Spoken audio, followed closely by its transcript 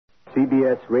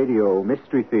CBS Radio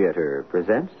Mystery Theater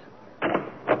presents...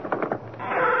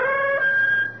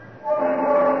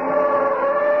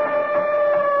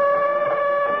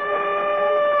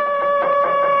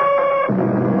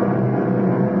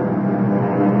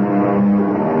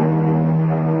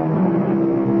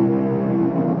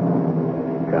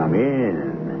 Come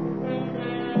in.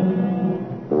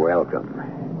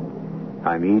 Welcome.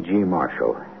 I'm E.G.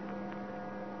 Marshall.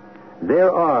 There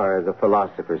are, the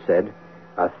philosopher said,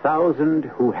 1,000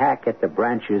 who hack at the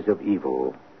branches of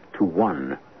evil to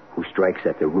one who strikes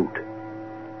at the root.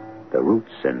 The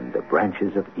roots and the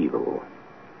branches of evil.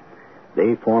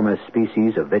 They form a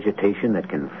species of vegetation that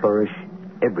can flourish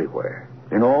everywhere,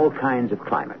 in all kinds of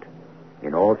climate,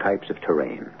 in all types of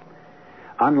terrain.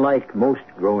 Unlike most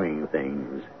growing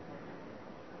things,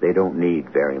 they don't need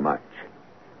very much.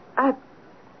 I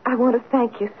want to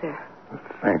thank you, sir.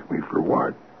 Thank me for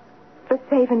what? For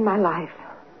saving my life.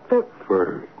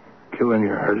 For killing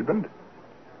your husband?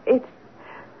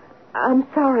 I'm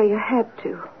sorry you had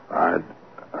to.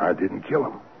 I didn't kill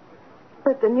him.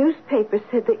 But the newspaper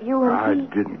said that you and I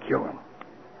didn't kill him.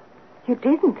 You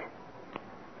didn't?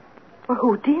 Well,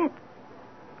 who did?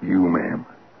 You, ma'am.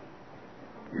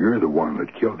 You're the one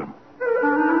that killed him.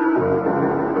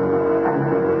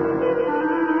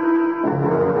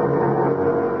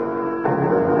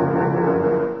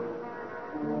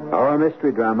 Our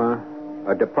mystery drama,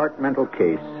 A Departmental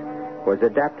Case, was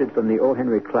adapted from the O.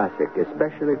 Henry classic,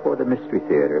 especially for the Mystery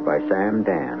Theater by Sam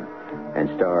Dan, and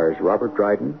stars Robert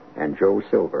Dryden and Joe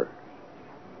Silver.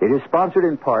 It is sponsored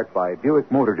in part by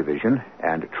Buick Motor Division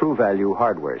and True Value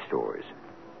Hardware Stores.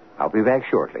 I'll be back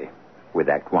shortly with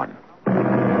Act One.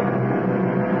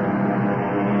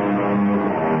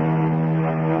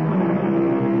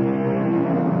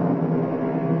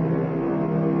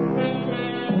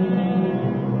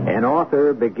 An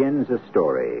author begins a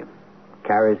story,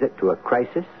 carries it to a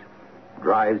crisis,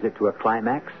 drives it to a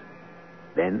climax,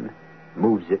 then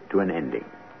moves it to an ending.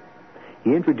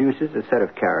 He introduces a set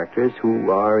of characters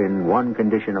who are in one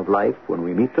condition of life when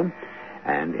we meet them,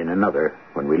 and in another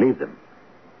when we leave them.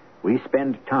 We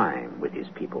spend time with these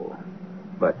people,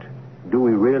 but do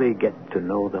we really get to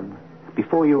know them?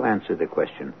 Before you answer the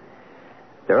question,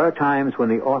 there are times when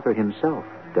the author himself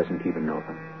doesn't even know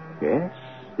them. Yes,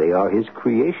 they are his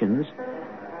creations,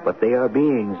 but they are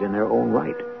beings in their own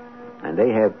right, and they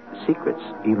have secrets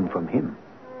even from him.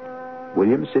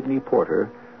 William Sidney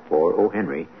Porter, or O.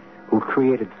 Henry, who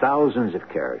created thousands of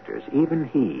characters, even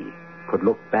he could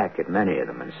look back at many of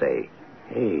them and say,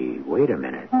 hey, wait a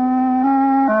minute.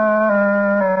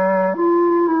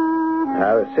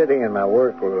 I was sitting in my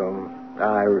workroom.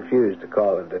 I refused to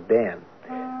call it a den.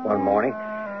 One morning,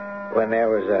 when there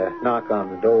was a knock on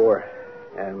the door,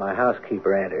 and my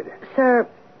housekeeper entered. Sir,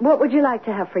 what would you like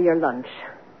to have for your lunch?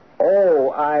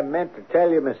 Oh, I meant to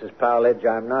tell you, Mrs. Powledge,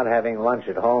 I'm not having lunch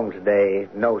at home today.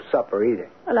 No supper either.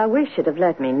 Well, I wish you'd have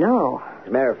let me know. As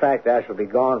a matter of fact, I shall be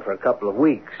gone for a couple of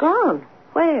weeks. Gone?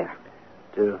 Where?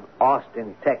 To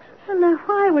Austin, Texas. Well, now,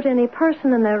 why would any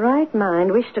person in their right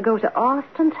mind wish to go to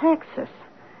Austin, Texas?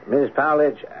 Mrs.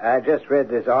 Powledge, I just read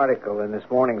this article in this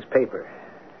morning's paper.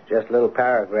 Just a little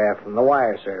paragraph from the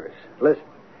wire service. Listen.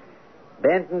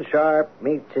 Benton Sharp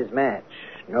meets his match.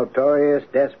 Notorious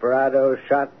desperado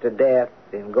shot to death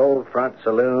in Gold Front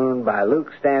Saloon by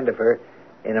Luke Standifer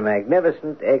in a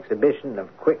magnificent exhibition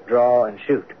of quick draw and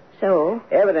shoot. So?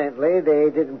 Evidently,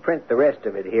 they didn't print the rest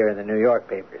of it here in the New York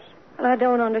papers. Well, I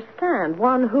don't understand.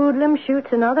 One hoodlum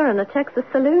shoots another in a Texas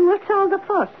saloon. What's all the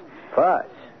fuss? Fuss?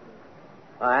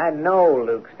 I know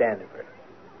Luke Standifer.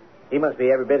 He must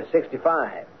be every bit of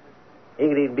 65. He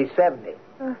could even be 70.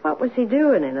 What was he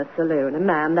doing in a saloon? A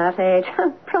man that age?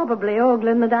 Probably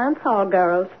ogling the dance hall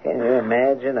girls. Can you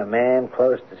imagine a man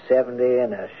close to 70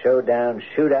 in a showdown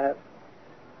shootout?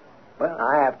 Well,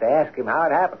 I have to ask him how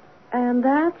it happened. And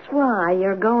that's why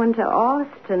you're going to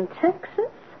Austin,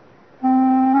 Texas?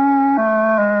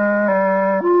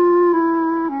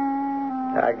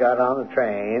 I got on the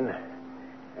train,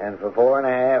 and for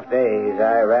 4.5 days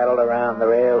I rattled around the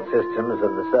rail systems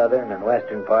of the southern and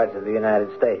western parts of the United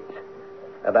States,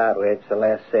 about which the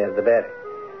less said the better,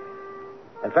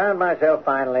 and found myself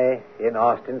finally in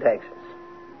Austin, Texas.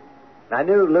 I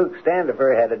knew Luke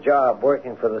Standifer had a job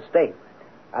working for the state.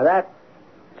 Now, that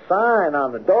sign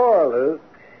on the door, Luke,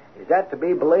 is that to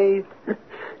be believed?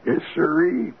 Yes,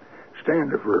 sirree.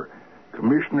 Standifer,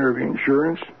 Commissioner of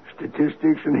Insurance,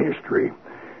 Statistics, and History.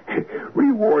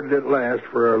 Rewarded at last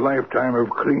for a lifetime of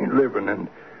clean living and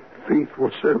faithful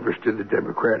service to the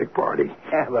Democratic Party.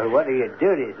 Yeah, but what are your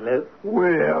duties, Luke?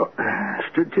 Well,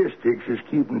 statistics is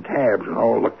keeping tabs on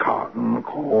all the cotton,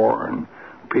 corn,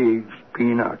 pigs,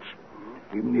 peanuts.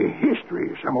 Even the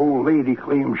history. Some old lady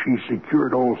claims she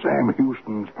secured old Sam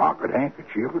Houston's pocket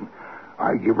handkerchief, and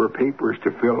I give her papers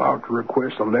to fill out to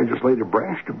request the legislative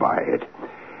branch to buy it.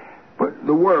 But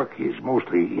the work is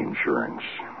mostly insurance.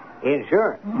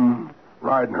 Insurance?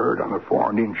 Riding herd on the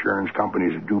foreign insurance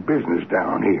companies that do business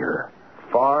down here.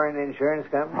 Foreign insurance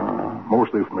companies?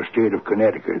 Mostly from the state of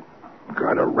Connecticut.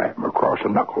 Gotta rap 'em across the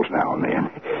knuckles now and then.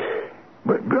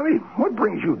 But, Billy, what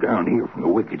brings you down here from the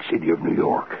wicked city of New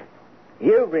York?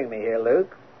 You bring me here,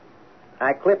 Luke.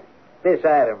 I clipped this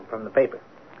item from the paper.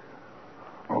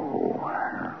 Oh.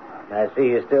 I see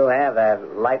you still have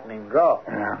that lightning draw.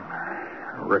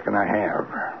 I reckon I have.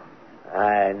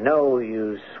 I know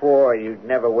you swore you'd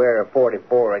never wear a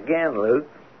 44 again, Luke.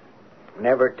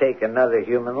 Never take another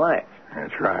human life.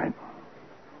 That's right.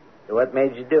 So what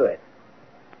made you do it?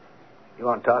 You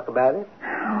want to talk about it?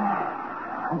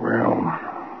 Well,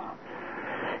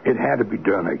 it had to be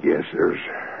done, I guess.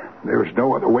 There's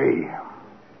no other way.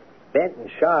 Benton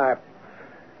Sharp,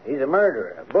 he's a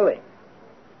murderer, a bully.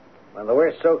 One of the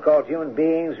worst so-called human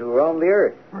beings who roam the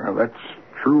earth. Well, that's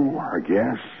true, I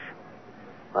guess.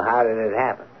 Well, how did it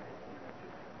happen?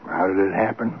 How did it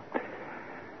happen?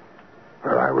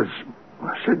 Well, I was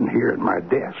sitting here at my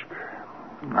desk.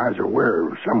 I was aware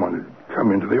of someone had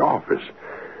come into the office.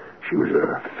 She was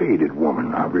a faded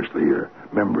woman, obviously a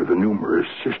member of the numerous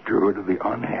Sisterhood of the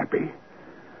Unhappy.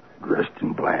 Dressed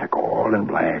in black, all in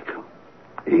black.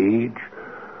 Age?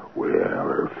 Well,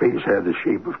 her face had the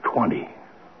shape of 20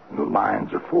 and the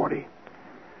lines of 40.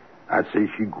 I'd say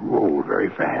she grew old very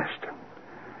fast.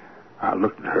 I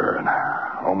looked at her and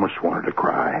I almost wanted to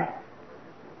cry.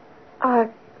 Are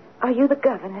you the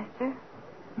governor, sir?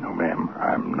 No, ma'am,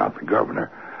 I'm not the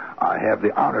governor. I have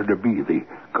the honor to be the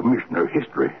Commissioner of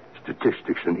History,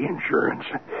 Statistics, and Insurance.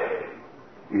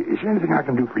 Is there anything I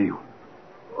can do for you?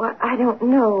 Well, I don't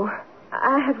know.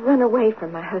 I have run away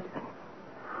from my husband.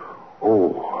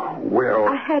 Oh, well...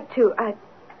 I had to.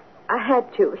 I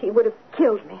had to. He would have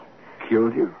killed me.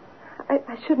 Killed you?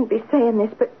 I shouldn't be saying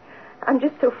this, but I'm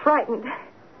just so frightened.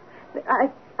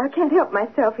 I can't help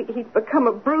myself. He's become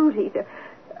a brute. He's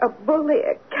a bully,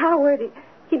 a coward.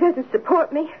 He doesn't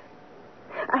support me.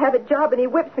 I have a job, and he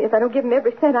whips me if I don't give him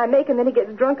every cent I make, and then he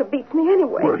gets drunk and beats me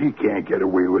anyway. Well, he can't get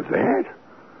away with that.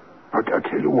 I'll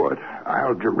tell you what.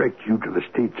 I'll direct you to the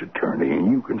state's attorney, and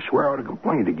you can swear out a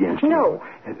complaint against him. No,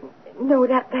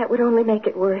 that would only make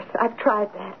it worse. I've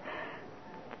tried that.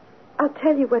 I'll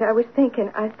tell you what I was thinking.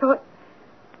 I thought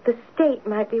the state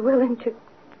might be willing to...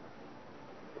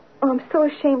 Oh, I'm so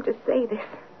ashamed to say this.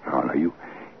 No, you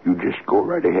just go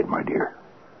right ahead, my dear.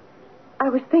 I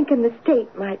was thinking the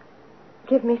state might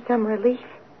give me some relief.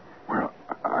 Well,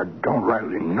 I don't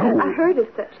rightly know. I heard of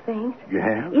such things. You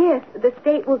have? Yes, the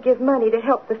state will give money to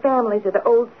help the families of the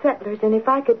old settlers, and if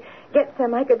I could get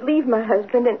some, I could leave my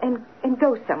husband and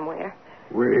go somewhere.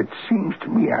 Well, it seems to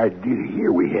me I did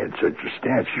hear we had such a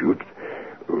statute.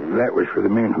 That was for the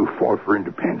men who fought for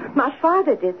independence. My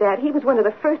father did that. He was one of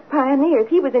the first pioneers.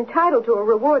 He was entitled to a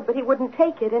reward, but he wouldn't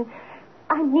take it, and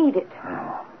I need it.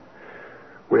 Oh.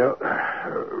 Well,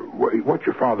 what's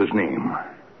your father's name?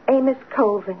 Amos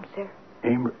Colvin, sir.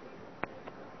 Amos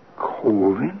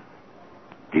Colvin?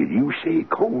 Did you say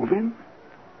Colvin?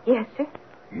 Yes, sir.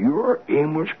 You're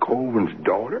Amos Colvin's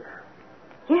daughter?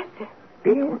 Yes, sir.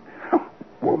 Amos?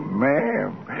 Well,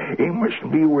 ma'am, Amos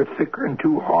and me were thicker than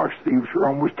two horse thieves for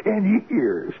almost 10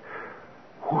 years.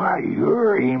 Why,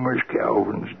 you're Amos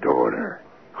Colvin's daughter.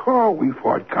 Oh, we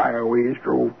fought Kioways,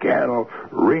 drove cattle,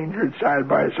 rangered side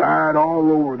by side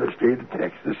all over the state of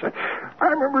Texas. I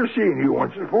remember seeing you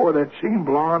once before, that same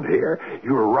blonde hair.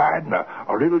 You were riding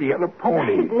a little yellow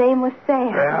pony. His name was Sam.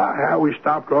 Yeah, we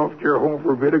stopped off at your home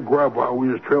for a bit of grub while we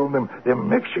was trailing them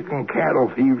Mexican cattle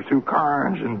thieves through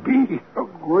Carnes and beef. Oh,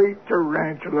 great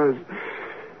tarantulas.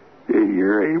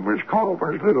 You're Amos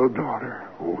Colvin's little daughter.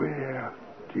 Well,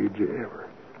 did you ever?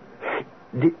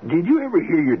 Did you ever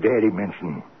hear your daddy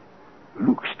mention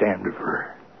Luke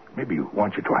Standifer? Maybe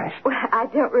once or twice. Well, I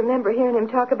don't remember hearing him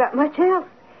talk about much else.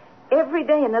 Every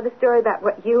day another story about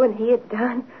what you and he had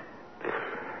done.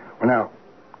 Well, now,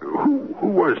 who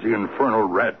was the infernal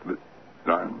rat that...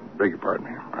 I beg your pardon,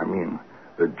 I mean,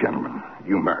 the gentleman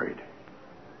you married?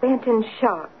 Benton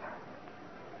Sharp.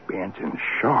 Benton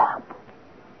Sharp?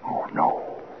 Oh,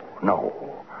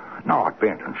 no. Not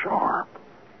Benton Sharp.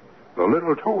 The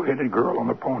little tow-headed girl on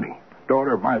the pony.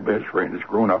 Daughter of my best friend has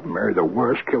grown up and married the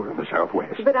worst killer in the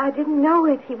Southwest. But I didn't know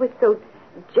it. He was so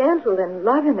gentle and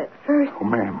loving at first. Oh,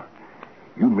 ma'am,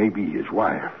 you may be his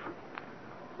wife,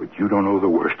 but you don't know the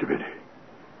worst of it.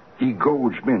 He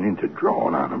goads men into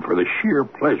drawing on him for the sheer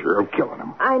pleasure of killing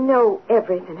them. I know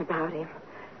everything about him.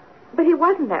 But he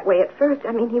wasn't that way at first.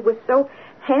 I mean, he was so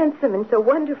handsome and so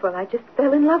wonderful. I just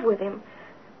fell in love with him.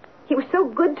 He was so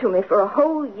good to me for a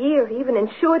whole year. He even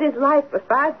insured his life for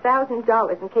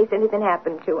 $5,000 in case anything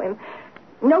happened to him.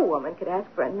 No woman could ask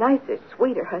for a nicer,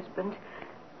 sweeter husband.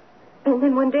 And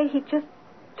then one day he just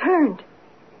turned.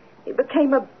 He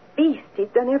became a beast. He's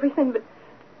done everything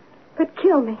but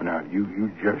kill me. Now,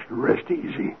 you just rest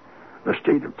easy. The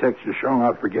state of Texas shall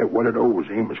not forget what it owes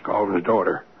Amos Colvin's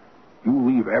daughter. You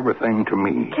leave everything to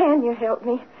me. Can you help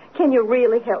me? Can you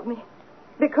really help me?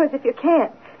 Because if you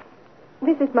can't,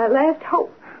 this is my last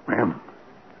hope. Ma'am,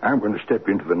 I'm going to step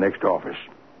into the next office.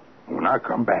 When I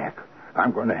come back,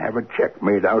 I'm going to have a check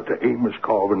made out to Amos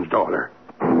Colvin's daughter.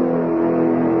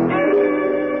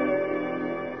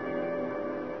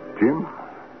 Jim,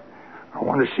 I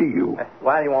want to see you.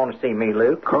 Why do you want to see me,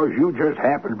 Luke? Because you just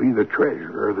happen to be the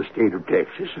treasurer of the state of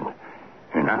Texas,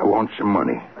 and I want some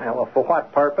money. Well, for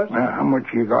what purpose? How much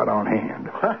you got on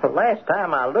hand? Last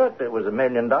time I looked, it was $1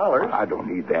 million. Well, I don't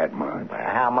need that much.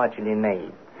 How much do you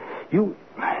need? You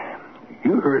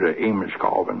heard of Amos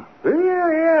Colvin?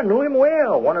 Yeah, knew him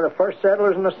well. One of the first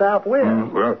settlers in the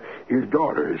Southwest. Well, his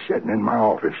daughter is sitting in my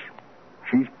office.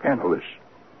 She's penniless.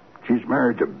 She's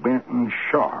married to Benton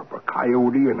Sharp, a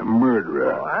coyote and a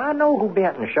murderer. Oh, I know who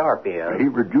Benton Sharp is. He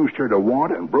reduced her to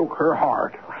want and broke her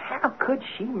heart. How could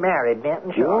she marry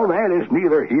Benton Sharp? Well, that is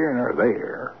neither here nor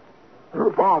there.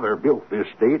 Her father built this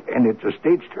state, and it's the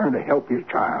state's turn to help his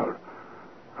child.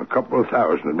 A couple of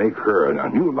 $1,000 to make her a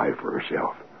new life for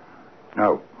herself.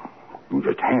 Now, you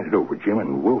just hand it over, Jim,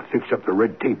 and we'll fix up the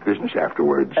red tape business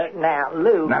afterwards. Now,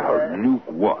 Luke... Luke,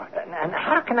 what? And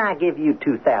how can I give you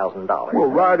 $2,000? Well,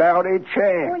 write out a check.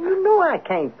 Well, you know I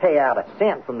can't pay out a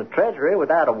cent from the Treasury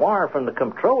without a warrant from the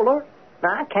comptroller.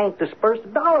 Now, I can't disperse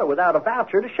 $1 without a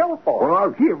voucher to show for it. Well,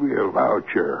 I'll give you a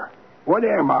voucher. What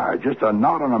am I, just a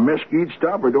knot on a mesquite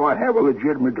stub, or do I have a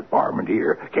legitimate department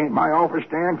here? Can't my office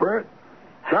stand for it?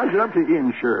 Charge it up to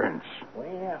insurance.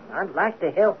 Well, I'd like to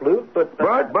help, Luke, but...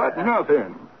 But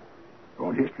nothing.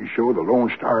 Don't history show the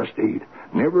Lone Star State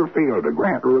never failed to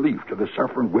grant relief to the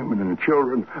suffering women and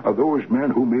children of those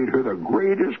men who made her the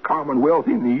greatest commonwealth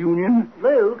in the Union?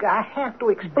 Luke, I have to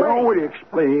explain. Don't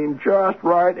explain. Just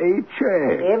write a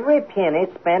check. Every penny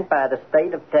spent by the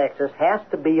state of Texas has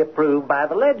to be approved by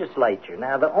the legislature.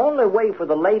 Now, the only way for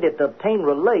the lady to obtain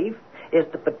relief is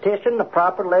to petition the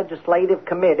proper legislative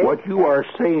committee. What you are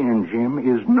saying, Jim,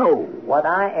 is no. What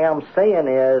I am saying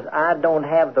is I don't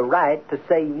have the right to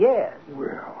say yes.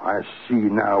 Well, I see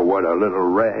now what a little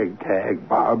ragtag,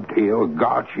 bobtail,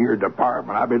 gotch-ear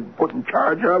department I've been put in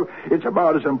charge of. It's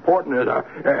about as important as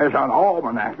an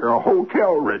almanac or a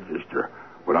hotel register.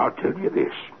 But I'll tell you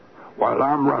this. While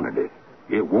I'm running it,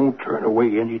 it won't turn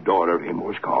away any daughter of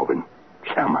Amos Colvin.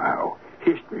 Somehow,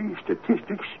 history,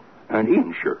 statistics, and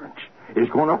insurance is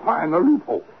going to find the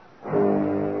loophole.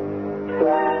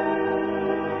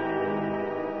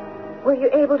 Were you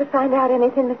able to find out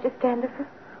anything, Mr. Standifer?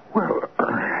 Well,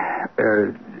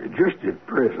 just at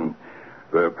present,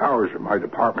 the powers of my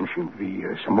department seem to be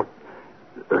somewhat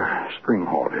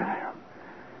spring-halted.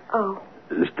 Oh.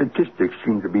 The statistics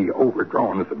seem to be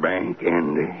overdrawn at the bank,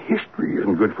 and history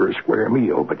isn't good for a square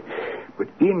meal. But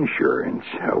insurance,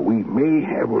 we may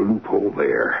have a loophole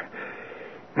there.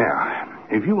 Now,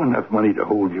 have you enough money to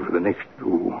hold you for the next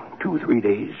 2 or 3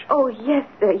 days? Oh, yes,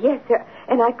 sir.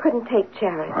 And I couldn't take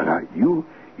charity. Now, you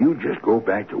just go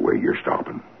back to where you're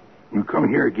stopping. You come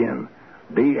here again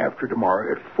day after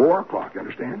tomorrow at 4 o'clock,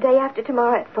 understand? Day after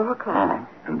tomorrow at 4 o'clock. Uh-huh.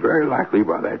 And very likely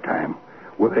by that time,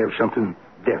 we'll have something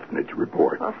definite to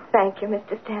report. Oh, thank you,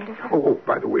 Mr. Standifer. Oh,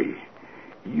 by the way,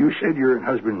 you said your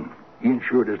husband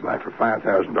insured his life for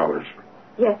 $5,000.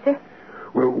 Yes, sir.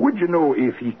 Well, would you know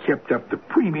if he kept up the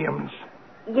premiums?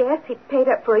 Yes, he paid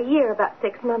up for a year about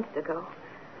 6 months ago.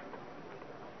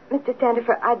 Mr.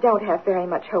 Standifer, I don't have very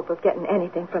much hope of getting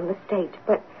anything from the state,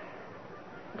 but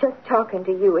just talking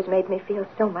to you has made me feel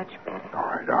so much better. All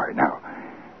right. Now,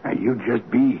 you just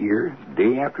be here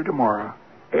day after tomorrow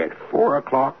at 4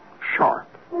 o'clock sharp.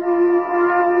 Luke?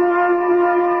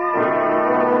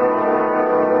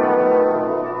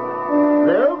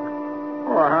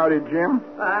 Oh, howdy, Jim.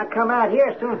 I come out here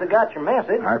as soon as I got your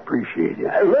message. I appreciate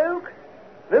it.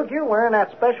 Luke, you're wearing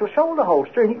that special shoulder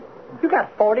holster. You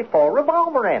got a .44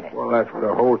 revolver in it. Well, that's what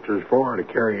a holster's for, to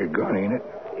carry a gun, ain't it?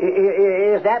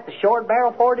 Is that the short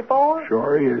barrel .44?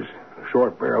 Sure is. The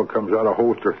short barrel comes out of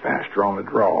holster faster on the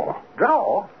draw.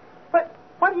 Draw?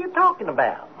 What are you talking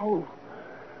about? Oh,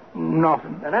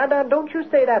 nothing. Now, don't you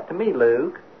say that to me,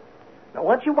 Luke. Now,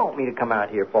 what you want me to come out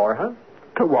here for, huh?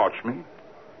 To watch me.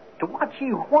 To watch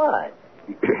you what?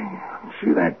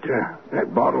 See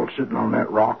that bottle sitting on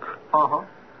that rock? Uh-huh.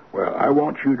 Well, I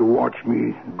want you to watch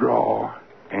me draw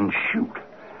and shoot.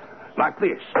 Like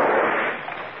this.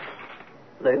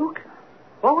 Luke,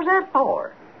 what was that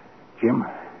for? Jim,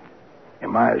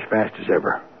 am I as fast as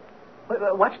ever?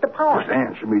 What's the point? Just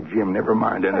answer me, Jim. Never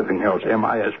mind anything else. Am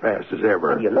I as fast as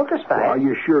ever? You look as fast. Well, are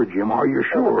you sure, Jim? Are you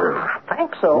sure? I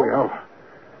think so.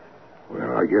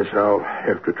 Well, I guess I'll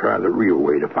have to try the real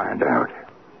way to find out.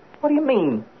 What do you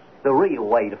mean, the real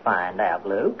way to find out,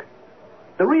 Luke?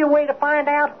 The real way to find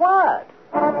out what?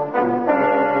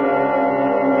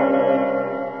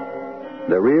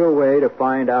 The real way to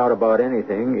find out about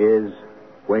anything is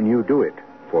when you do it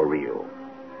for real.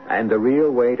 And the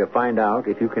real way to find out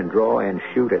if you can draw and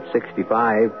shoot at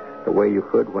 65 the way you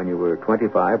could when you were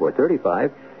 25 or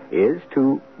 35 is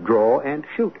to draw and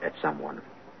shoot at someone,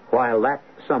 while that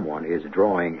someone is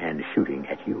drawing and shooting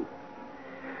at you.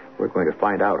 We're going to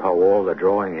find out how all the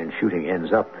drawing and shooting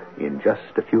ends up in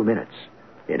just a few minutes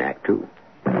in Act 2.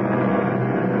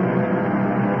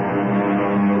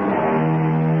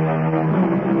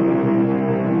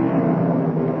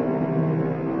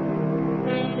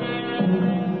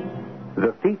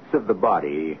 The feats of the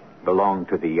body belong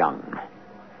to the young.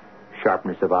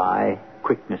 Sharpness of eye,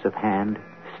 quickness of hand,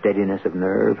 steadiness of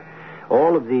nerve,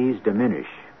 all of these diminish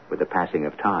with the passing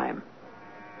of time.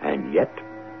 And yet,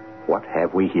 what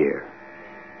have we here?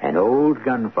 An old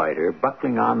gunfighter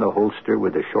buckling on the holster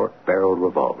with a short-barreled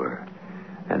revolver.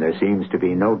 And there seems to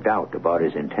be no doubt about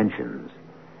his intentions.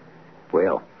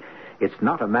 Well, it's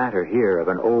not a matter here of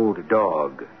an old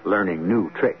dog learning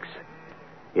new tricks.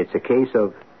 It's a case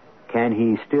of, can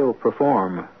he still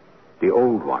perform the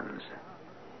old ones?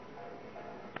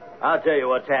 I'll tell you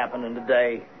what's happening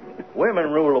today.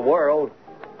 Women rule the world.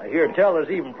 I hear tell there's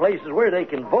even places where they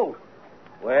can vote.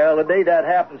 Well, the day that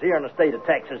happens here in the state of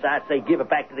Texas, I'd say give it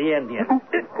back to the Indians.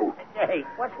 Hey,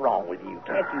 what's wrong with you?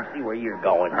 Can't you see where you're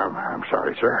going? I'm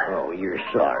sorry, sir. Oh, you're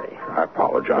sorry. I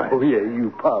apologize. Oh, yeah,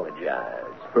 you apologize.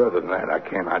 Further than that, I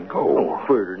cannot go. Oh,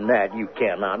 further than that, you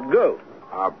cannot go.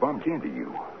 I bumped into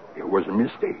you. It was a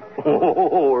mistake.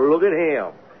 Oh, look at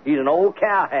him. He's an old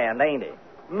cowhand, ain't he?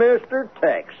 Mr.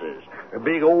 Texas. A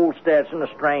big old Stetson, a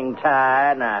string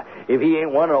tie. Now, if he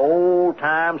ain't one of the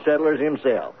old-time settlers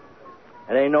himself.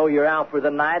 And they know you're out for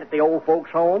the night at the old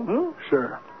folks' home,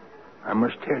 Sir, I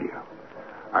must tell you,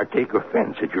 I take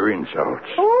offense at your insults.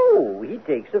 Oh, he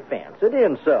takes offense at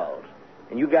insults.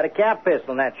 And you got a cap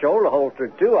pistol in that shoulder holster,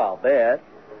 too, I'll bet.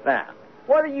 Now,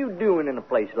 what are you doing in a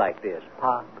place like this,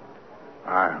 Pop?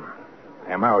 I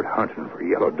am out hunting for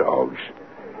yellow dogs,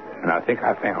 and I think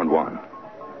I found one.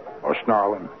 A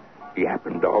snarling,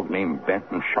 yapping dog named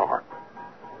Benton Sharp.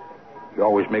 He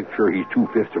always makes sure he's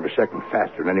 2/5 of a second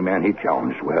faster than any man he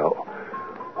challenges. Well,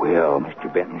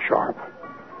 Mr. Benton Sharp,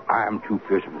 I am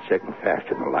 2/5 of a second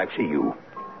faster than the likes of you.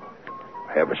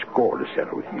 I have a score to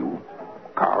settle with you,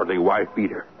 cowardly wife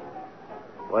beater.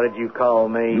 What did you call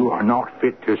me? You are not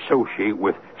fit to associate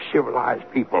with civilized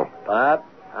people. Pop,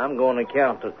 I'm going to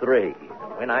count to 3.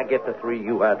 When I get to 3,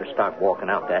 you either start walking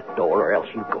out that door or else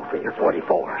you go for your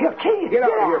 44. You can't. Get out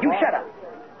of here. You shut up.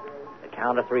 The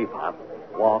count of 3, Pop.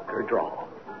 Walk or draw.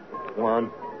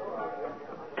 1,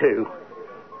 2,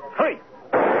 3.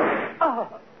 Oh,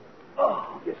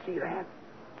 you see that?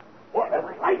 What a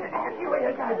lightning. You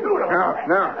ain't got to do it.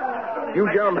 Now, you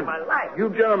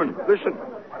gentlemen, listen.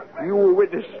 You will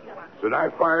witness that I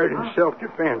fired in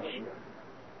self-defense.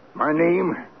 My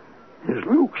name is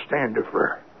Luke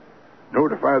Standifer.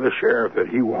 Notify the sheriff that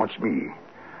he wants me.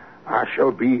 I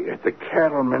shall be at the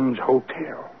Cattleman's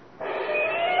Hotel.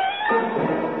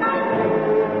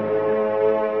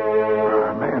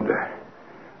 Amanda,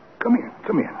 come in.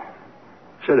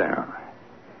 Sit down.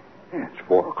 It's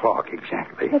 4 o'clock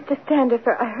exactly. Mr.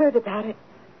 Standifer, I heard about it.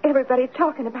 Everybody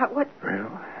talking about what...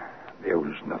 Well, there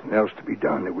was nothing else to be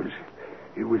done.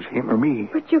 It was him or me.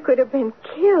 But you could have been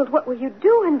killed. What were you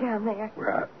doing down there?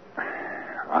 Well,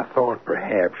 I thought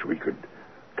perhaps we could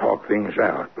talk things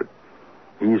out, but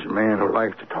he's a man who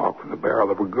likes to talk from the barrel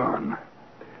of a gun.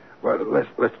 Well,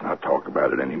 let's not talk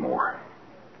about it anymore.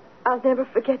 I'll never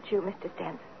forget you, Mr.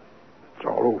 Standifer. It's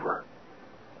all over.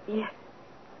 Yes,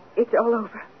 it's all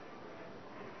over.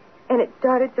 And it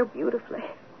started so beautifully.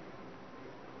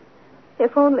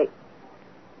 If only...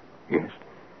 Yes?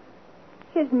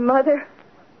 His mother...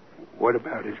 What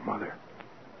about his mother?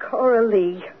 Cora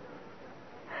Lee.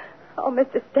 Oh,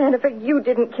 Mr. Standifer, you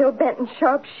didn't kill Benton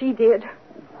Sharp. She did.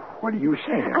 What are you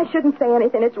saying? I shouldn't say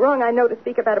anything. It's wrong, I know, to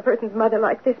speak about a person's mother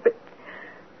like this, but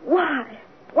why?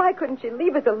 Why couldn't she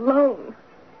leave us alone?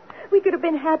 We could have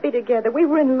been happy together. We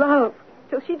were in love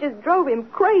till she just drove him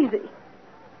crazy.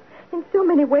 In so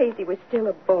many ways, he was still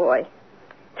a boy,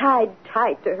 tied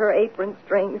tight to her apron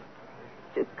strings.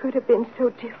 sisters could have been so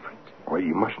different. Well,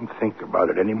 you mustn't think about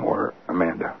it anymore,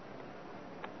 Amanda.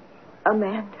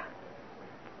 Amanda.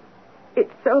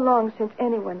 It's so long since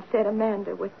anyone said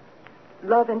Amanda with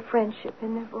love and friendship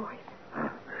in their voice.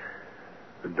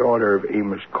 The daughter of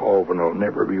Amos Colvin will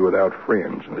never be without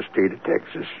friends in the state of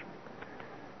Texas.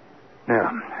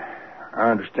 Now, I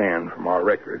understand from our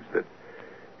records that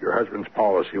your husband's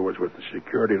policy was with the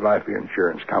Security Life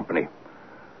Insurance Company.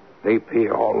 They pay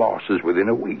all losses within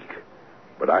a week.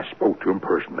 But I spoke to him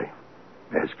personally.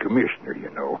 As commissioner, you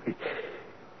know.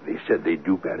 They said they'd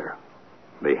do better.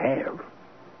 They have.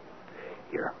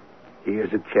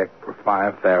 Here's a check for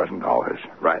 $5,000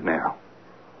 right now.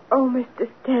 Oh, Mr.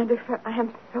 Standifer, I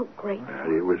am so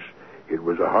grateful. It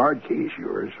was a hard case,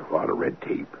 yours. A lot of red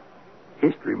tape.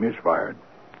 History misfired.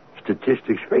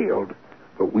 Statistics failed.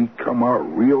 But we come out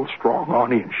real strong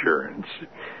on insurance.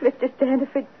 Mr.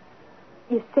 Standifer,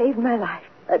 you saved my life.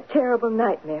 A terrible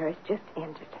nightmare has just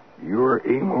ended. You're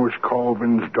Amos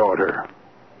Colvin's daughter.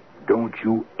 Don't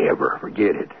you ever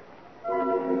forget it.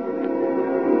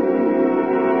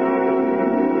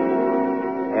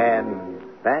 And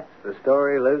that's the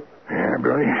story, Luke? Yeah,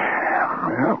 Billy.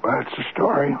 Well, that's the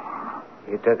story.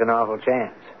 You took an awful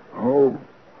chance. Oh,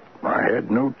 I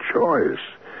had no choice.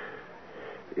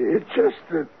 It's just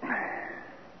that...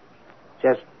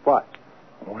 Just what?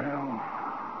 Well,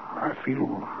 I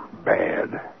feel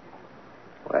bad.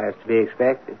 Well, that's to be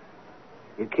expected.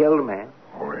 You killed a man.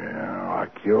 Well, I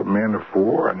killed men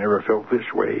before. I never felt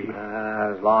this way. It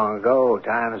was long ago.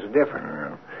 Times were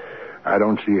different. I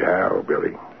don't see how,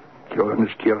 Billy. Killing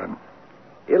is killing.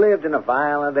 You lived in a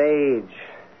violent age.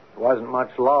 There wasn't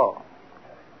much law.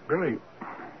 Billy,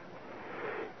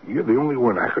 you're the only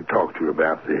one I could talk to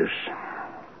about this.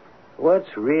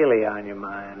 What's really on your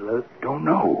mind, Luke? Don't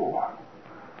know.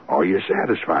 Are you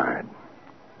satisfied?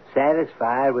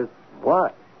 Satisfied with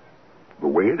what? The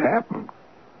way it happened.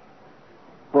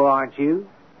 Well, aren't you?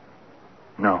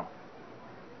 No.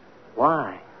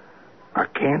 Why? I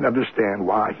can't understand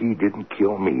why he didn't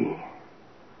kill me.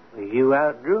 You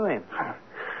outdrew him.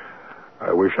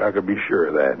 I wish I could be sure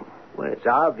of that. Well, it's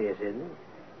obvious, isn't it?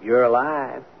 You're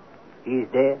alive. He's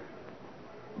dead.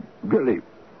 Billy,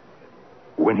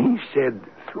 when he said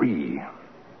 3,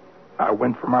 I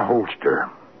went for my holster.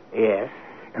 Yes?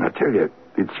 And I tell you,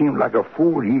 it seemed like a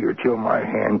full year till my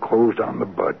hand closed on the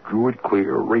butt, drew it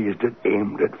clear, raised it,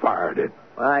 aimed it, fired it.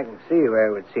 Well, I can see where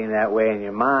it would seem that way in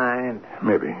your mind.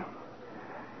 Maybe,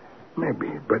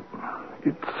 but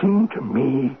it seemed to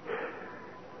me...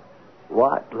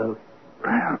 What, Luke?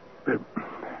 Well, that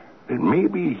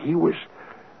maybe he was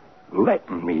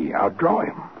letting me outdraw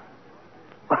him.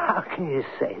 How can you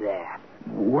say that?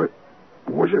 What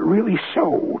was it really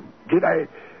so? Did I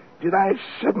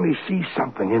suddenly see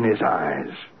something in his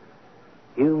eyes?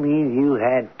 You mean you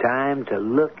had time to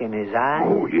look in his eyes?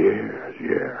 Oh,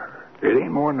 yeah. It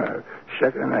ain't more than a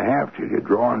second and a half till you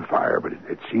draw on fire, but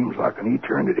it seems like an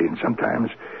eternity. And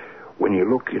sometimes when you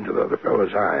look into the other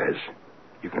fellow's eyes,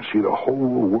 you can see the whole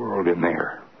world in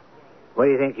there. What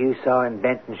do you think you saw in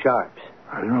Benton Sharp's?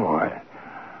 I don't know. I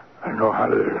don't know how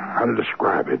to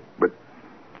describe it, but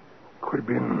could have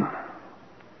been...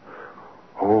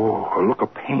 Oh, a look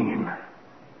of pain.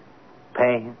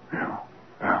 Pain?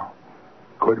 Yeah.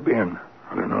 Could have been.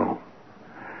 I don't know.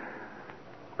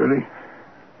 Billy,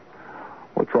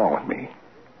 what's wrong with me?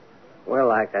 Well,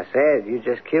 like I said, you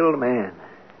just killed a man.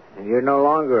 And you're no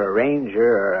longer a ranger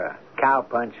or a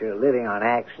cowpuncher living on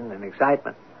action and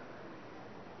excitement.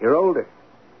 You're older,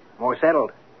 more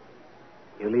settled.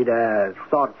 You lead a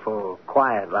thoughtful,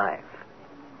 quiet life.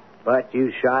 But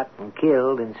you shot and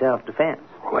killed in self-defense.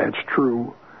 Well, that's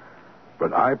true.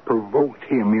 But I provoked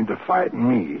him into fighting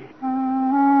me.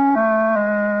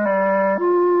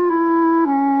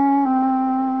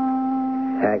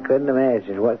 I couldn't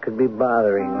imagine what could be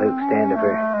bothering Luke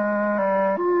Standifer.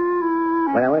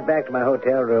 When I went back to my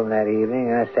hotel room that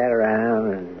evening, I sat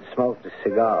around and smoked a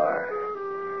cigar.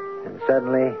 And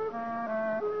suddenly,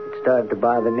 it started to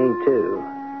bother me, too.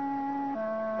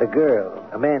 The girl,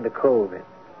 Amanda Colvin,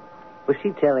 was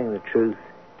she telling the truth?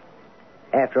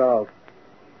 After all,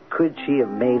 could she have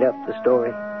made up the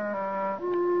story?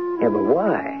 Yeah, but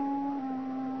why?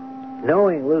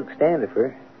 Knowing Luke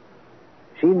Standifer,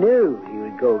 she knew he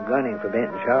would go gunning for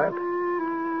Benton Sharp.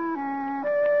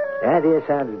 The idea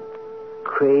sounded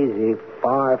crazy,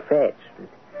 far-fetched.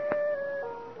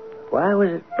 Why was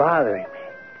it bothering me?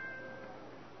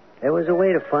 There was a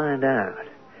way to find out.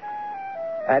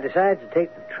 I decided to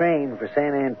take the train for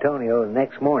San Antonio the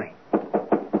next morning.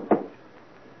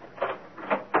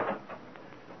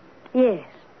 Yes.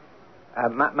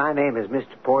 My name is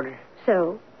Mr. Porter.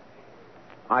 So?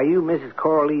 Are you Mrs.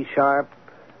 Coralie Sharp,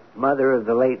 mother of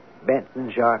the late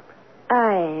Benton Sharp?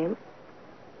 I am.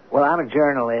 Well, I'm a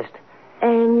journalist.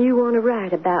 And you want to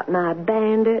write about my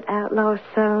bandit outlaw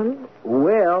son?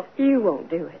 Well, You won't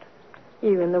do it.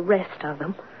 You and the rest of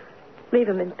them. Leave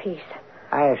them in peace.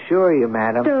 I assure you,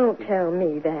 madam. Don't tell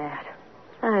me that.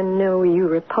 I know you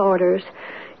reporters.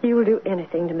 You will do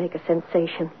anything to make a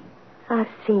sensation. I've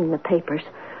seen the papers.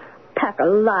 Pack of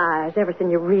lies, everything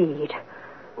you read.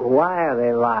 Why are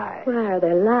they lies? Why are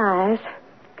they lies?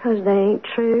 'Cause they ain't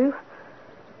true.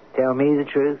 Tell me the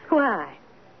truth. Why?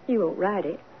 You won't write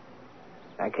it.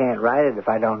 I can't write it if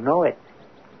I don't know it.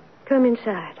 Come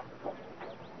inside.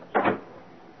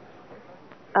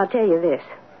 I'll tell you this.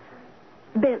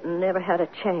 Benton never had a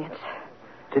chance.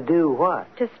 To do what?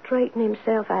 To straighten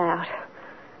himself out.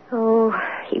 Oh,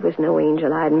 he was no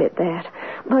angel, I admit that.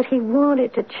 But he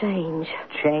wanted to change.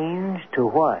 Change to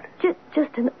what?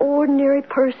 Just an ordinary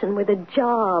person with a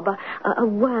job, a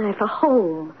wife, a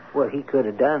home. Well, he could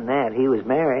have done that. He was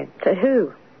married. To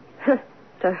who?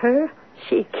 To her?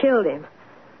 She killed him.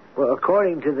 Well,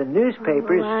 according to the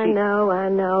newspapers, I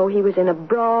know. He was in a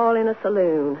brawl in a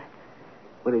saloon.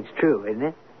 Well, it's true, isn't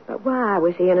it? But why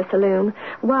was he in a saloon?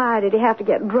 Why did he have to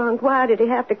get drunk? Why did he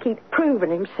have to keep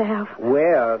proving himself?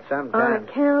 Well, On sometimes...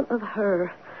 account of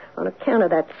her. On account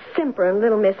of that simpering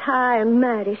little Miss High and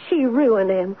Mighty. She ruined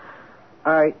him.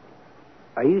 Are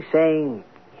you saying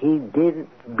he didn't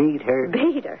beat her?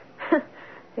 Beat her?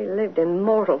 He lived in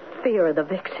mortal fear of the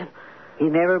vixen. He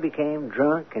never became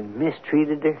drunk and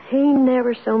mistreated her? He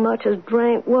never so much as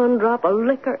drank one drop of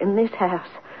liquor in this house.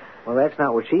 Well, that's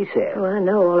not what she said. Oh, I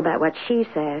know all about what she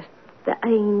says. The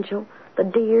angel, the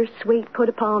dear, sweet,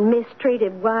 put-upon,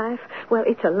 mistreated wife. Well,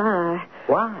 it's a lie.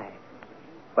 Why?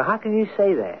 Well, how can you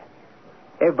say that?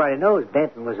 Everybody knows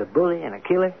Benton was a bully and a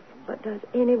killer. But does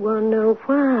anyone know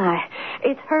why?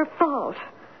 It's her fault.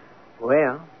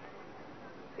 Well,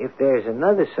 if there's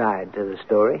another side to the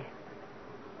story,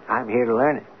 I'm here to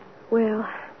learn it. Well,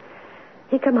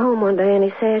 he come home one day and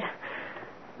he said,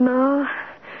 Ma,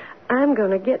 I'm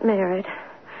going to get married.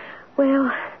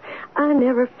 Well, I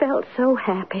never felt so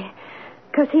happy.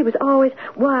 Because he was always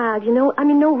wild, you know. I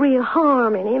mean, no real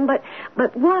harm in him, but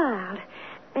wild.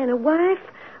 And a wife,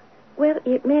 well,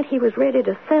 it meant he was ready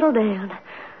to settle down.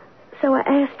 So I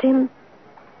asked him,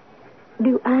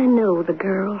 do I know the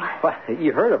girl? Well,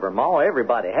 you heard of her, Ma.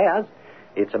 Everybody has.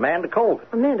 It's Amanda Colvin.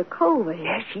 Amanda Colvin?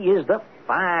 Yeah, she is the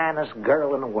finest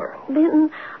girl in the world. Benton,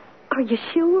 are you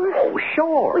sure? Oh,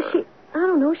 sure. Well, I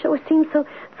don't know, she always seems so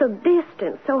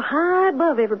distant, so high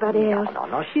above everybody else.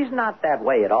 No, she's not that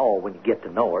way at all when you get to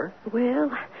know her.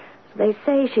 Well, they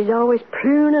say she's always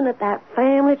pruning at that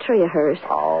family tree of hers.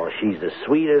 Oh, she's the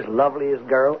sweetest, loveliest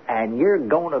girl, and you're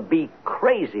going to be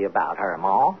crazy about her,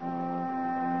 Ma.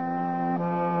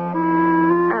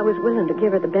 I was willing to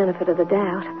give her the benefit of the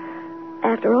doubt.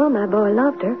 After all, my boy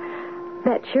loved her.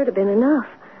 That should have been enough.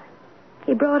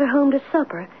 He brought her home to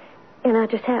supper, and I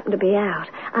just happened to be out.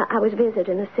 I was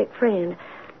visiting a sick friend.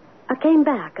 I came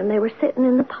back, and they were sitting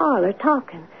in the parlor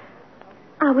talking.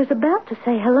 I was about to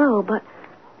say hello, but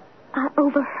I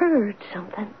overheard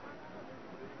something.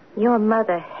 Your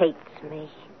mother hates me.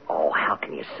 Oh, how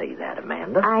can you say that,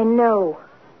 Amanda? I know.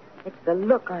 It's the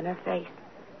look on her face.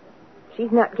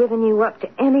 She's not giving you up to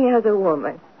any other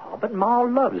woman. Oh, but Ma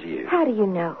loves you. How do you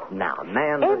know? Now,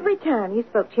 Amanda... Every time you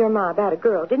spoke to your ma about a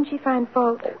girl, didn't she find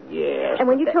fault? Oh, yes. And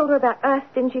when you told her about us,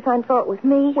 didn't she find fault with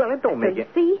me? Well, it don't make you it...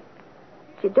 see?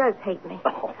 She does hate me.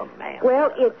 Oh, Amanda.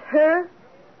 Well, it's her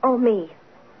or me.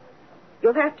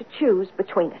 You'll have to choose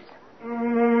between us.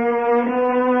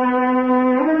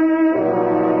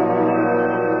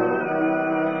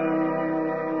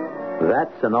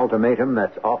 That's an ultimatum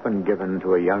that's often given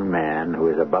to a young man who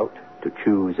is about to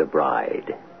choose a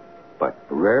bride. But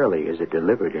rarely is it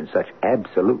delivered in such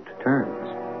absolute terms.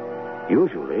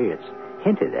 Usually it's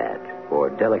hinted at, or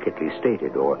delicately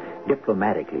stated, or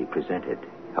diplomatically presented.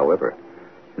 However,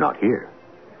 not here.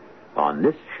 On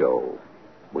this show,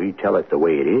 we tell it the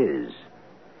way it is.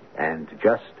 And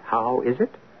just how is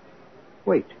it?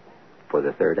 Wait for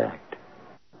the third act.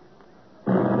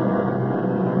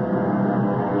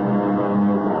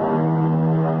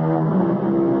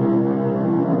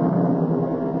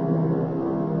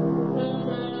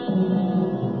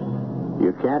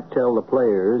 You can't tell the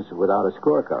players without a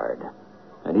scorecard.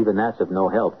 And even that's of no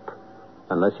help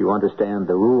unless you understand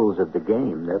the rules of the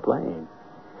game they're playing.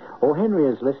 O. Henry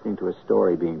is listening to a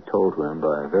story being told to him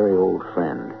by a very old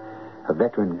friend, a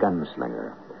veteran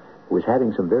gunslinger, who is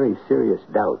having some very serious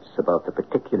doubts about the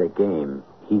particular game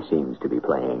he seems to be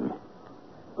playing.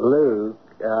 Luke,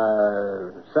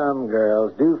 Some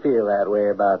girls do feel that way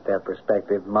about their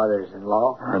prospective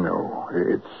mothers-in-law. I know.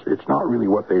 It's not really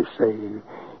what they say.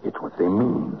 It's what they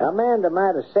mean. Amanda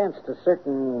might have sensed a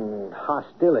certain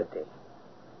hostility.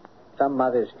 Some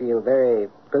mothers feel very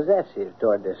possessive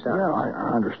toward their sons. Yeah,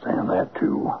 I understand that,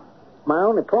 too. My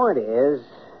only point is,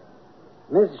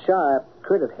 Mrs. Sharp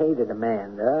could have hated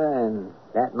Amanda, and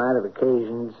that might have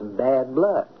occasioned some bad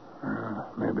blood.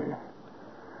 Maybe.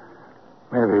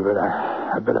 Maybe, but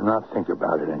I better not think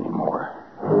about it anymore.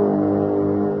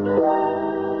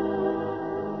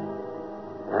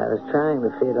 I was trying to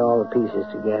fit all the pieces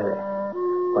together.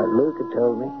 What Luke had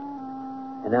told me,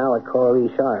 and now what Corey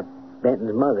Sharp,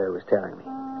 Benton's mother, was telling me.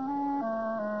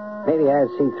 Maybe I'd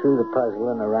see through the puzzle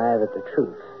and arrive at the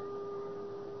truth.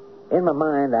 In my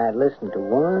mind, I'd listened to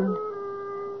one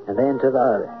and then to the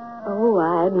other. Oh,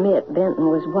 I admit Benton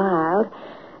was wild,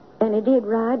 and he did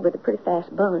ride with a pretty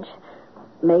fast bunch.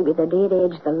 Maybe they did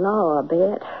edge the law a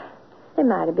bit. There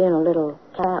might have been a little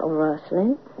cattle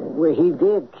rustling. Well, he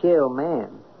did kill men.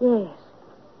 Yes,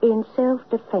 in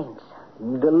self-defense.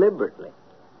 Deliberately.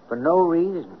 For no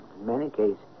reason, in many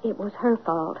cases. It was her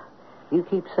fault. You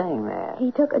keep saying that.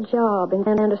 He took a job in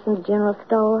Sanderson's general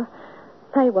store.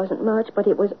 Pay wasn't much, but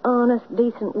it was honest,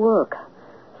 decent work.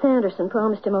 Sanderson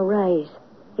promised him a raise.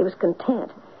 He was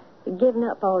content. He'd given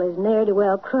up all his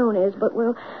ne'er-do-well cronies, but,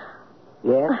 well...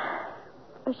 Yeah?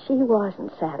 She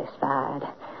wasn't satisfied.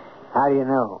 How do you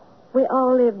know? We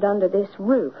all lived under this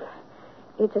roof.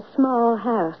 It's a small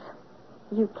house.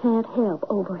 You can't help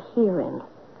overhearing.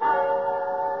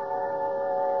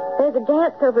 There's a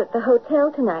dance over at the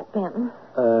hotel tonight, Benton.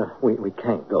 We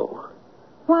can't go.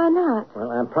 Why not?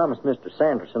 Well, I promised Mr.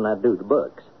 Sanderson I'd do the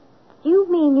books. You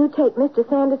mean you take Mr.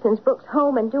 Sanderson's books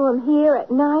home and do them here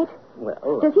at night?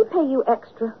 Well... Does he pay you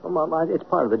extra? Well, Mama, it's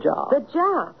part of the job. The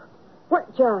job?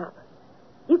 What job?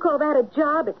 You call that a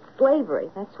job? It's slavery.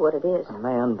 That's what it is.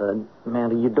 Amanda,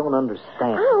 you don't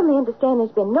understand. I only understand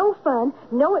there's been no fun,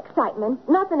 no excitement,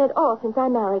 nothing at all since I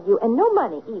married you, and no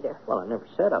money either. Well, I never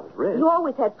said I was rich. You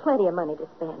always had plenty of money to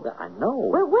spend. I know.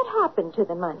 Well, what happened to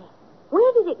the money?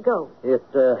 Where did it go?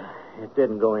 It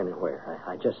didn't go anywhere.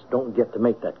 I just don't get to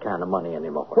make that kind of money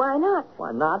anymore. Why not?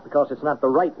 Why not? Because it's not the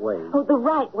right way. Oh, the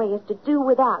right way is to do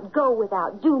without, go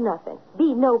without, do nothing,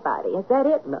 be nobody. Is that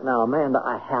it? Now, Amanda,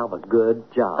 I have a good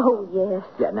job. Oh, yes.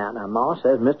 Yeah, now, Ma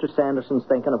says Mr. Sanderson's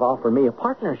thinking of offering me a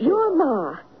partnership. Your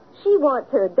Ma. She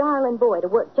wants her darling boy to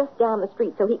work just down the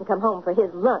street so he can come home for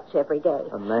his lunch every day.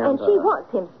 Amanda. And she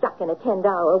wants him stuck in a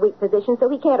 $10 a week position so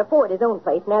he can't afford his own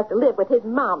place and has to live with his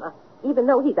mama, even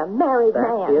though he's a married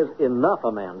man. That is enough,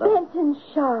 Amanda. Benton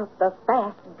Sharp, the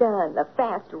fast gun, the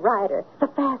fast rider, the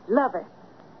fast lover.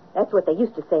 That's what they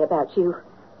used to say about you.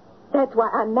 That's why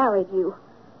I married you,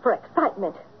 for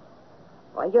excitement.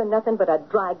 Why, you're nothing but a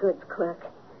dry goods clerk.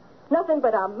 Nothing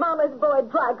but a mama's boy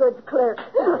dry goods clerk.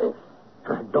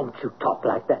 Don't you talk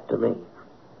like that to me.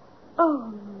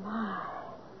 Oh, my.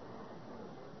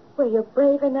 Well, you're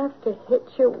brave enough to hit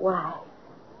your wife.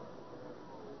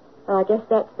 Well, I guess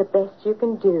that's the best you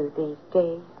can do these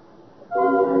days.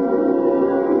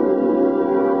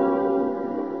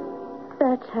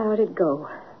 That's how it'd go.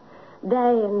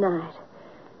 Day and night.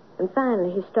 And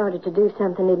finally he started to do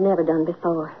something he'd never done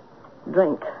before.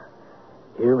 Drink.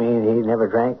 You mean he never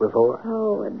drank before?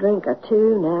 Oh, a drink or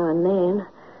two now and then.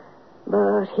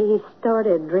 But he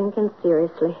started drinking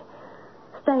seriously.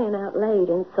 Staying out late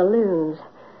in saloons.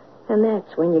 And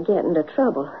that's when you get into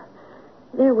trouble.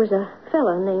 There was a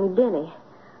fellow named Denny.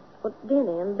 Well,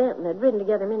 Denny and Benton had ridden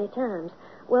together many times.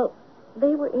 Well,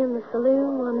 they were in the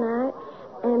saloon one night,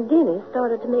 and Denny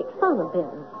started to make fun of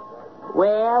Benton.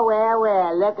 Well,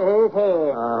 look at who's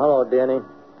here. Hello, Denny.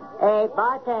 Hey,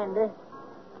 bartender.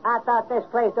 I thought this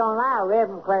place don't allow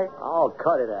ribbon clerk. Oh,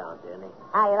 cut it out, Denny.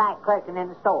 How you like clerking in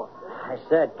the store? I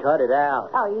said cut it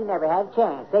out. Oh, you never had a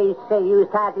chance. They used to say you was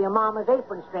tied to your mama's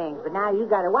apron strings, but now you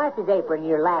got a wife's apron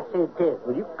you're lassoed too.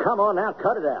 Will you come on now,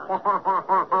 cut it out.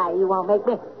 You won't make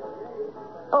me.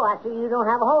 Oh, I see you don't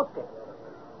have a holster.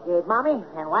 Did Mommy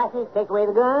and Wifey take away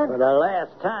the gun? For the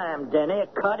last time, Denny,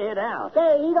 cut it out.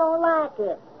 Say, he don't like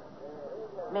it.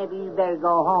 Maybe you better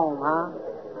go home, huh?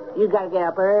 You got to get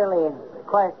up early and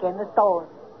clerk in the store.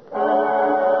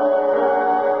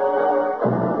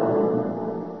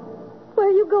 Where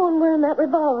are you going wearing that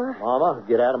revolver? Mama,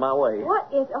 get out of my way. What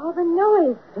is all the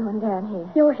noise doing down here?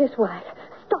 You're his wife.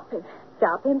 Stop him.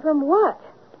 Stop him from what?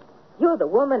 You're the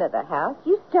woman of the house.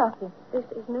 You stop him. This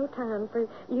is no time for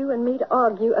you and me to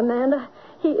argue, Amanda.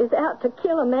 He is out to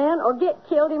kill a man or get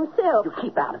killed himself. You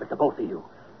keep out of it, the both of you.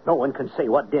 No one can say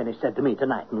what Denny said to me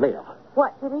tonight and live.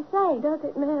 What did he say? Does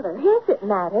it matter? Yes, it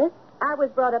matters. I was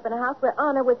brought up in a house where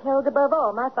honor was held above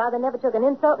all. My father never took an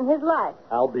insult in his life.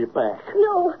 I'll be back.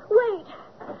 No, wait.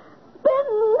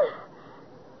 Benton!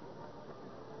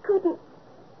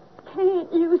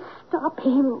 Can't you stop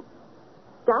him?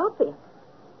 Stop him?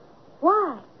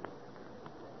 Why?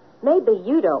 Maybe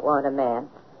you don't want a man,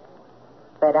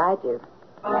 but I do.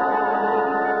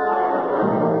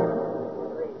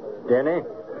 Denny?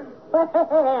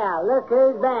 Well, look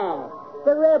who's back.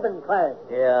 The ribbon clerk.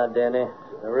 Yeah, Denny,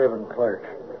 the ribbon clerk.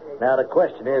 Now, the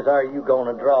question is, are you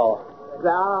going to draw?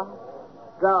 Draw?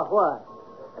 Draw what?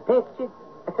 A picture?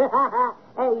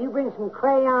 Hey, you bring some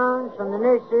crayons from the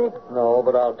nursery? No,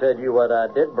 but I'll tell you what I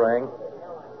did bring.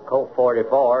 Colt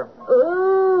 44.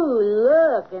 Ooh,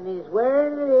 look, and he's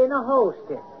wearing it in a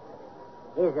holster.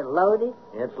 Is it loaded?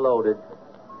 It's loaded.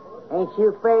 Ain't you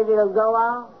afraid it'll go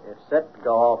off? It's set to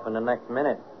go off in the next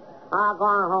minute. I'll go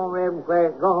on home, ribbon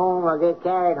clerk. Go home or get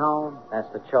carried home. That's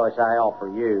the choice I offer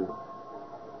you.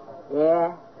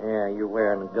 Yeah? Yeah, you're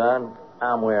wearing a gun.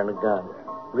 I'm wearing a gun.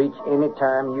 Reach any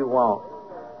time you want.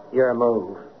 Your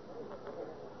move.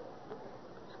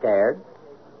 Scared?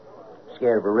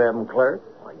 Scared of a ribbon clerk?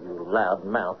 Why, you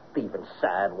loud-mouthed, thieving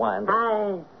sidewinder.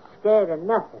 I ain't scared of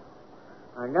nothing.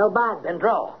 Or nobody. Then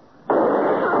draw.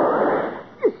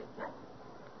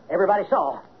 Everybody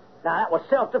saw. Now, that was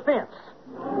self-defense.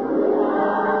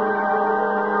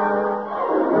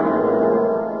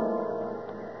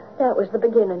 That was the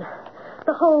beginning.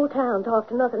 The whole town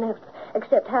talked of nothing else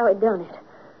except how he'd done it.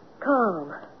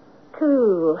 Calm.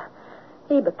 Cool.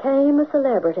 He became a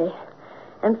celebrity.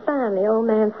 And finally, old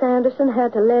man Sanderson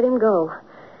had to let him go.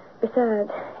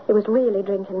 Besides, he was really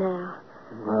drinking now.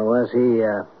 Was he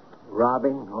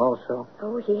robbing also?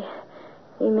 Oh, he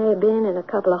may have been in a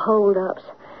couple of holdups.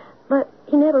 But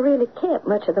he never really kept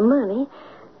much of the money.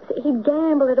 He'd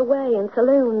gamble it away in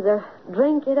saloons or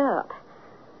drink it up.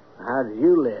 How did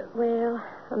you live? Well,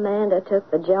 Amanda took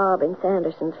the job in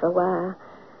Sanderson's for a while.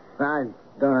 I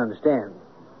don't understand.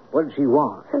 What did she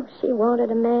want? Oh, she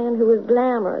wanted a man who was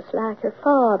glamorous like her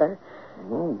father.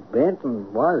 Well,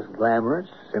 Benton was glamorous,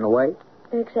 in a way.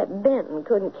 Except Benton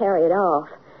couldn't carry it off.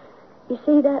 You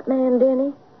see that man,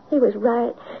 Denny? He was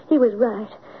right. He was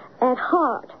right. At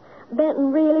heart,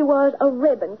 Benton really was a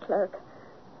ribbon clerk.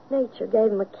 Nature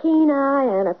gave him a keen eye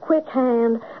and a quick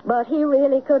hand, but he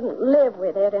really couldn't live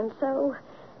with it, and so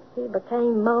he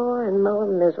became more and more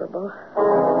miserable.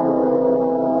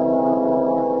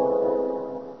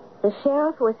 The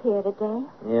sheriff was here today.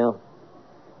 Yeah?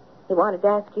 He wanted to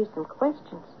ask you some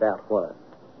questions. About what?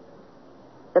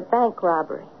 The bank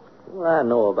robbery. Well, I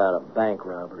know about a bank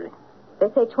robbery. They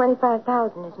say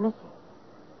 $25,000 is missing.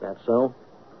 That so?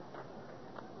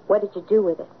 What did you do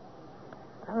with it?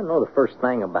 I don't know the first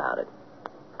thing about it.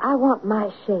 I want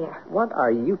my share. What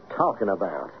are you talking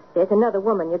about? There's another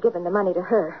woman. You're giving the money to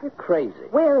her. You're crazy.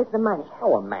 Where is the money?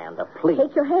 Oh, Amanda, please.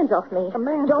 Take your hands off me.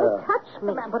 Amanda. Don't touch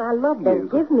me. But I love Then you.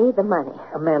 give me the money.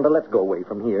 Amanda, let's go away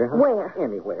from here. Huh? Where?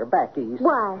 Anywhere. Back east.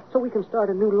 Why? So we can start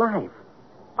a new life.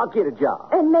 I'll get a job.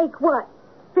 And make what?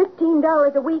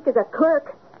 $15 a week as a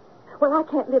clerk? Well, I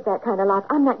can't live that kind of life.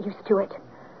 I'm not used to it.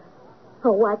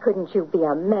 Oh, why couldn't you be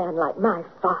a man like my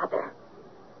father?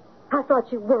 I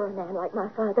thought you were a man like my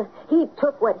father. He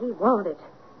took what he wanted.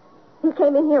 He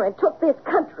came in here and took this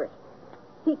country.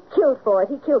 He killed for it.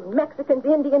 He killed Mexicans,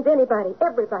 Indians, anybody,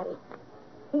 everybody.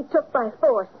 He took by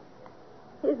force.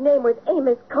 His name was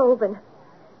Amos Colvin.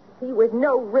 He was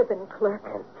no ribbon clerk.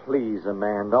 Oh, please,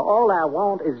 Amanda. All I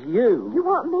want is you. You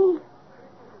want me?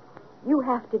 You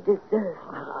have to deserve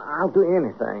me. I'll do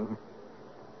anything.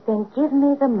 Then give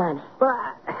me the money.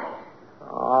 But...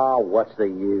 Oh, what's the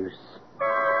use?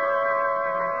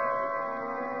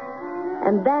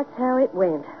 And that's how it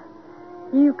went.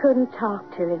 You couldn't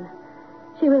talk to him.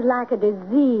 She was like a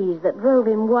disease that drove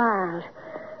him wild,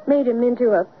 made him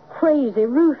into a crazy,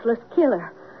 ruthless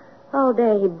killer. All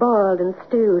day he boiled and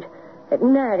stewed. At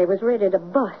night he was ready to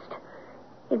bust.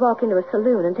 He'd walk into a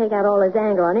saloon and take out all his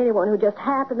anger on anyone who just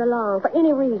happened along for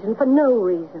any reason, for no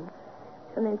reason.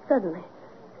 And then suddenly,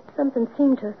 something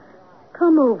seemed to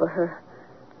come over her.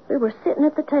 We were sitting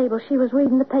at the table. She was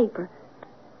reading the paper.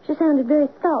 She sounded very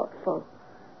thoughtful.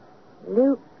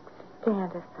 Luke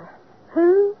Standifer.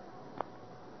 Who?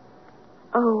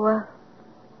 Oh,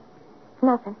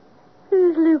 nothing.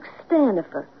 Who's Luke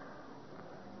Standifer?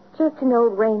 Just an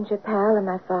old ranger pal of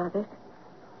my father's.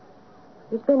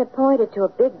 He's been appointed to a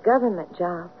big government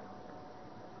job.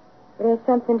 It has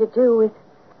something to do with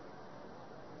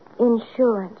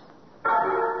insurance.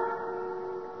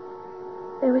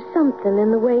 There was something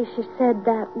in the way she said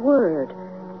that word,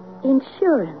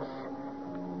 insurance.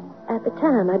 At the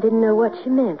time, I didn't know what she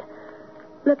meant.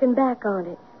 Looking back on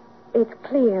it, It's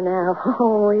clear now.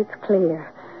 Oh, it's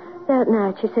clear. That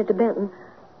night she said to Benton,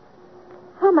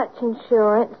 "How much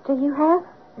insurance do you have?"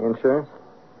 Insurance?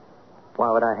 Why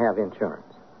would I have insurance?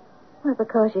 Well,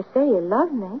 because you say you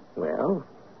love me. Well,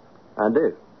 I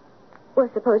do. Well,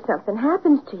 suppose something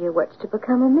happens to you. What's to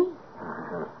become of me?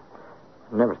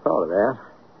 Never thought of that.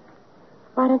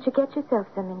 Why don't you get yourself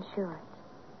some insurance?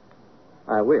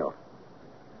 I will.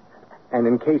 And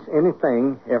in case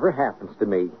anything ever happens to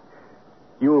me,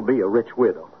 you will be a rich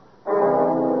widow.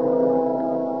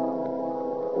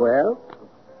 Well,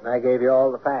 I gave you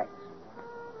all the facts.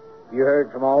 You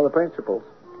heard from all the principals.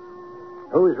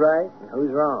 Who's right and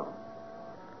who's wrong?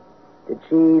 Did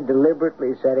she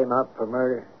deliberately set him up for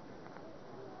murder?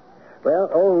 Well,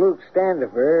 old Luke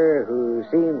Standifer, who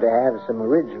seemed to have some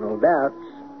original doubts,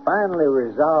 finally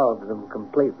resolved them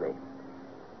completely.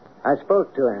 I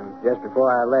spoke to him just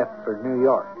before I left for New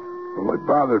York. What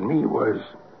bothered me was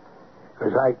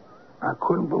because I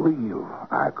couldn't believe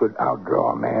I could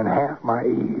outdraw a man half my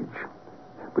age.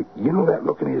 But you know that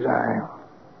look in his eye?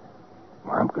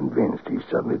 Well, I'm convinced he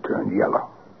suddenly turned yellow.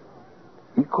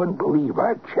 He couldn't believe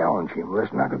I'd challenge him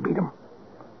lest I could beat him.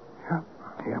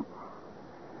 Yep.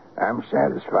 I'm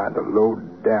satisfied the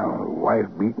low-down,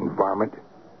 wife-beaten varmint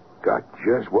got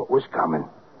just what was coming.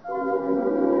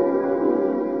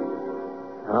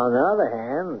 On the other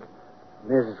hand,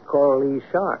 Mrs. Coralie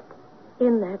Sharp.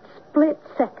 In that split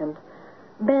second,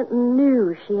 Benton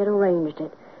knew she had arranged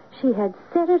it. She had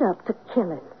set it up to kill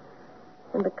him.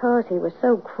 And because he was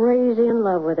so crazy in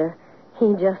love with her,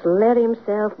 he just let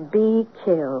himself be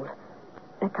killed.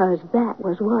 Because that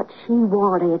was what she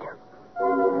wanted.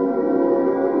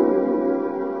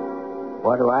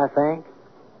 What do I think?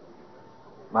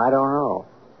 I don't know.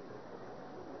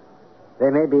 They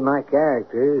may be my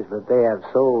characters, but they have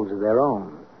souls of their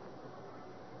own.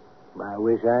 I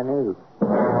wish I knew.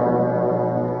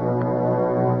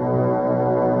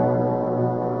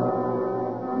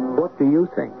 What do you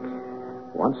think?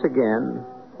 Once again,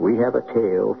 we have a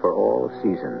tale for all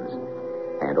seasons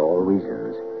and all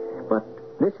reasons. But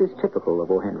this is typical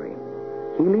of O. Henry.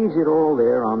 He leaves it all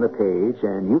there on the page,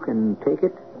 and you can take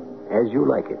it as you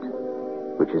like it,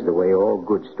 which is the way all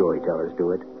good storytellers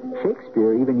do it.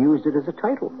 Shakespeare even used it as a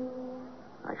title.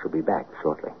 I shall be back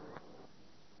shortly.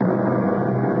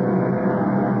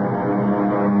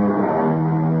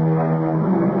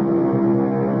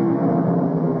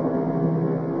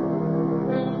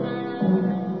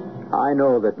 I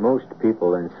know that most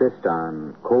people insist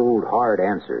on cold, hard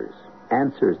answers.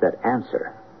 Answers that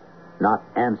answer, not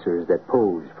answers that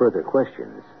pose further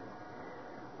questions.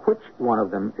 Which one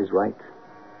of them is right?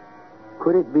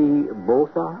 Could it be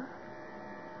both are?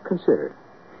 Consider.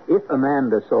 If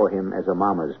Amanda saw him as a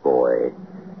mama's boy,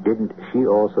 didn't she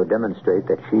also demonstrate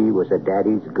that she was a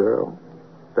daddy's girl?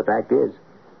 The fact is,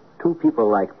 two people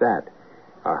like that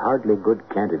are hardly good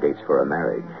candidates for a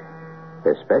marriage,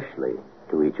 especially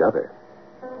to each other.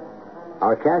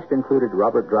 Our cast included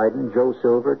Robert Dryden, Joe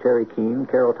Silver, Terry Keane,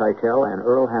 Carol Teitel, and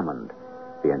Earl Hammond.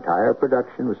 The entire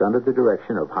production was under the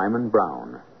direction of Hyman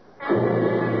Brown.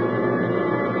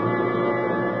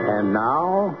 And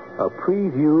now, a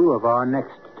preview of our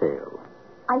next tale.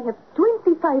 I have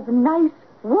 25 nice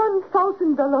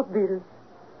 $1,000 bills,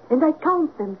 and I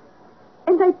count them,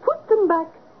 and I put them back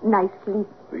nicely.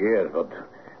 Yes, but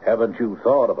haven't you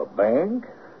thought of a bank?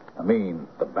 I mean,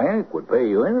 the bank would pay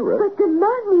you interest. But the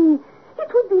money,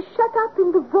 it would be shut up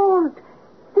in the vault.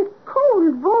 The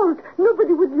cold vault.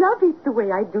 Nobody would love it the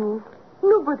way I do.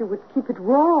 Nobody would keep it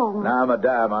warm. Now,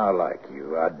 Madame, I like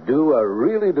you. I do. I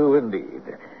really do indeed.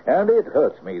 And it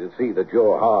hurts me to see that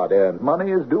your hard-earned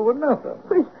money is doing nothing.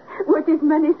 Well, what is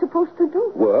money supposed to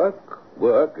do?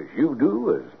 Work as you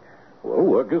do,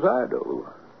 work as I do.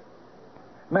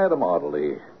 Madam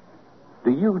Audley,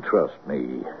 do you trust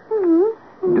me?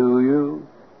 Mm-hmm. Do you?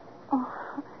 Oh,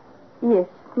 yes,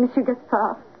 Monsieur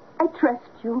Gaspard. I trust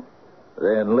you.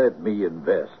 Then let me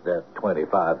invest that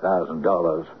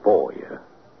 $25,000 for you.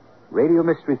 Radio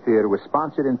Mystery Theater was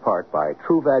sponsored in part by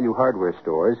True Value Hardware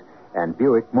Stores and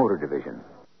Buick Motor Division.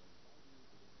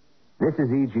 This is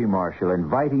E.G. Marshall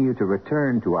inviting you to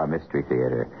return to our Mystery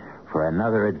Theater for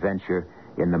another adventure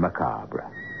in the macabre.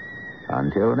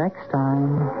 Until next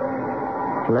time,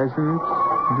 pleasant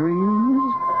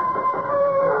dreams.